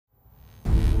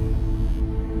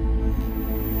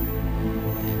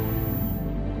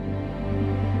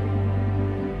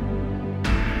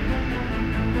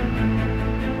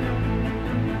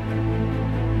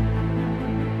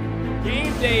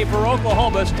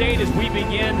Oklahoma State as we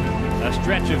begin a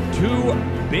stretch of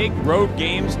 2 big road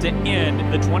games to end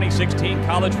the 2016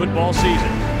 college football season.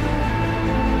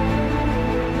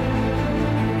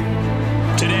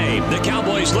 Today, the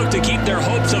Cowboys look to keep their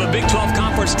hopes of a Big 12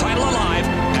 Conference title alive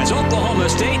as Oklahoma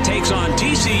State takes on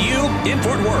TCU in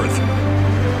Fort Worth.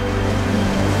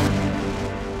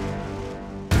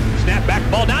 Snap back,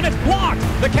 ball down, it's blocked.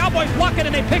 The Cowboys block it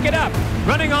and they pick it up.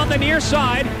 Running on the near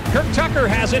side, Kirk Tucker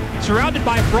has it, surrounded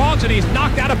by frogs, and he's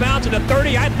knocked out of bounds at the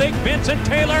 30. I think Vincent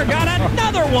Taylor got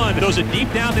another one. Throws it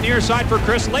deep down the near side for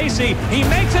Chris Lacey. He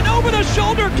makes an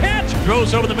over-the-shoulder catch.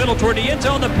 Throws over the middle toward the end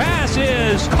zone. The pass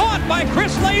is caught by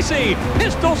Chris Lacey.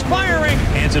 Pistols firing.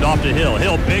 Hands it off to Hill.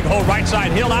 Hill, big hole right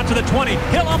side. Hill out to the 20.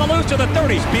 Hill on the loose to the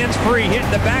 30. Spins free, hit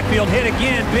in the backfield. Hit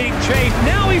again, being chased.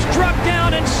 Now he's struck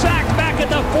down and sacked back at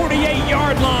the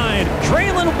 48-yard line.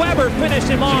 Traylon Weber finished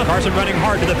him off. Carson running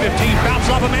hard to the 15. Bounce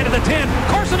off a man to the 10.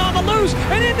 Carson on the loose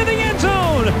and into the end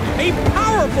zone. A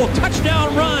powerful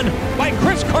touchdown run by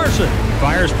Chris Carson.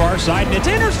 Fires far side and it's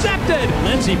intercepted.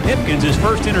 Lindsey Pipkins, his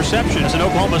first interception as an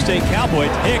Oklahoma State Cowboy.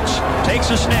 Hicks takes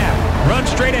a snap. Runs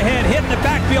straight ahead. Hit in the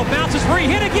backfield. Bounces free.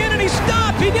 Hit again and he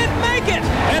stopped. He didn't make it.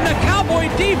 And the Cowboy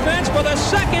defense for the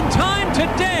second time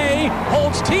today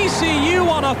holds TCU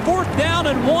on a 4th down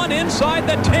and 1 inside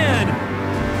the 10.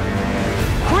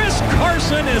 Chris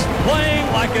Carson is playing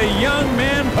like a young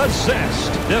man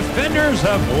possessed. Defenders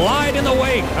have lied in the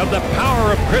wake of the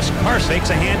power of Chris Carson.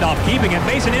 Takes a handoff, keeping it.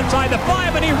 Mason inside the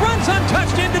 5, and he runs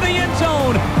untouched into the end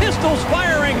zone. Pistols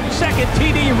firing. Second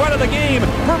TD run of the game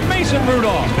for Mason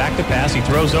Rudolph. He's back to pass. He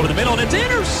throws over the middle, and it's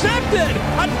intercepted.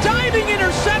 A diving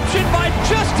interception by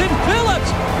Justin Phillips.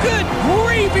 Good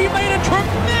grief, he made a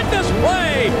tremendous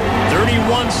play.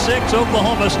 31-6,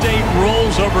 Oklahoma State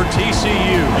rolls over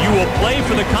TCU. You will play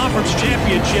for the conference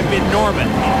championship in Norman,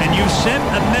 and you sent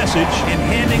a message in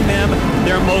handing them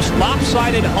their most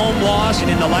lopsided home loss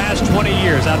in the last 20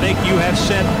 years. I think you have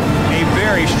sent a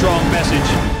very strong message